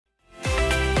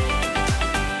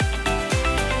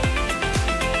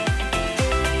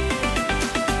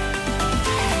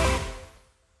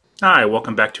Hi,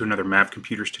 welcome back to another Mav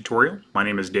Computers tutorial. My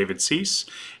name is David Cease,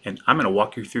 and I'm going to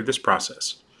walk you through this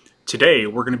process. Today,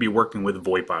 we're going to be working with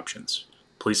VoIP options.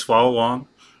 Please follow along.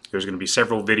 There's going to be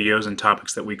several videos and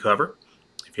topics that we cover.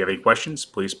 If you have any questions,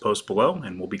 please post below,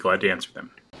 and we'll be glad to answer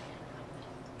them.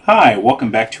 Hi,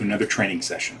 welcome back to another training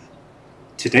session.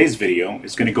 Today's video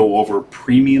is going to go over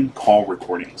premium call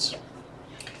recordings.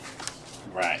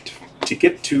 Right. To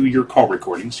get to your call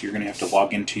recordings, you're going to have to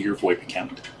log into your VoIP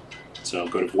account. So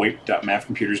go to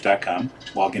voip.mavcomputers.com,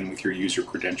 log in with your user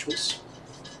credentials.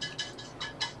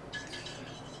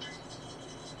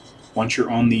 Once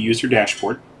you're on the user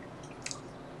dashboard,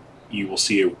 you will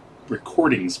see a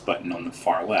recordings button on the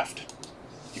far left.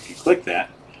 If you click that,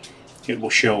 it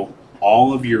will show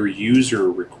all of your user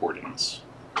recordings.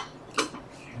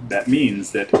 That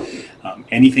means that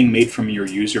anything made from your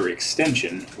user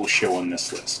extension will show on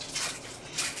this list.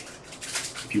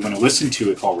 If you want to listen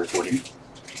to a call recording,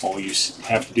 all you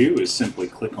have to do is simply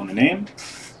click on the name.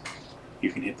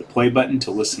 You can hit the play button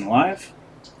to listen live,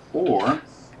 or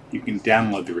you can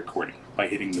download the recording by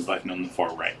hitting the button on the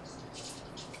far right.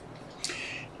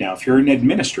 Now, if you're an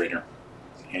administrator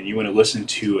and you want to listen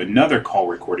to another call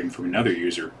recording from another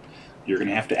user, you're going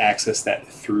to have to access that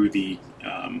through the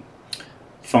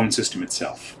phone system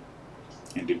itself.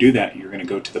 And to do that, you're going to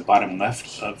go to the bottom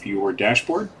left of your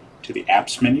dashboard, to the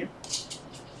Apps menu,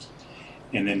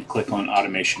 and then click on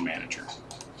Automation Manager.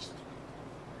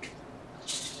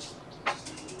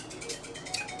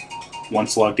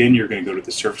 Once logged in, you're going to go to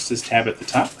the Services tab at the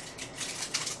top.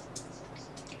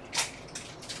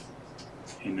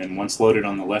 And then once loaded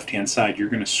on the left-hand side, you're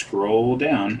going to scroll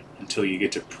down until you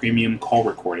get to Premium Call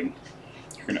Recording.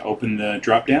 You're going to open the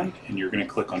drop-down and you're going to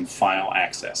click on File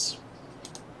Access.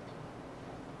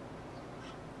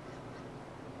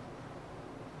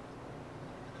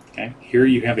 Okay. Here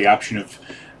you have the option of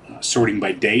sorting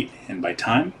by date and by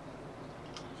time,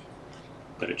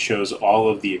 but it shows all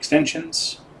of the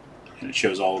extensions and it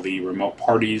shows all of the remote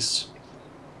parties.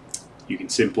 You can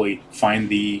simply find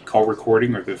the call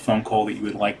recording or the phone call that you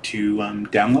would like to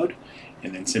download,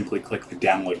 and then simply click the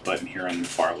download button here on the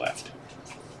far left.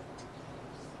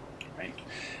 Right.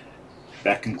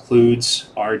 That concludes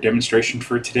our demonstration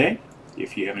for today.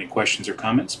 If you have any questions or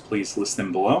comments, please list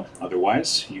them below.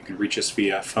 Otherwise, you can reach us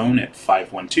via phone at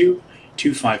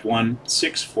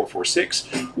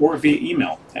 512-251-6446 or via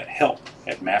email at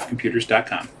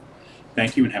help@mavcomputers.com.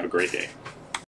 Thank you and have a great day.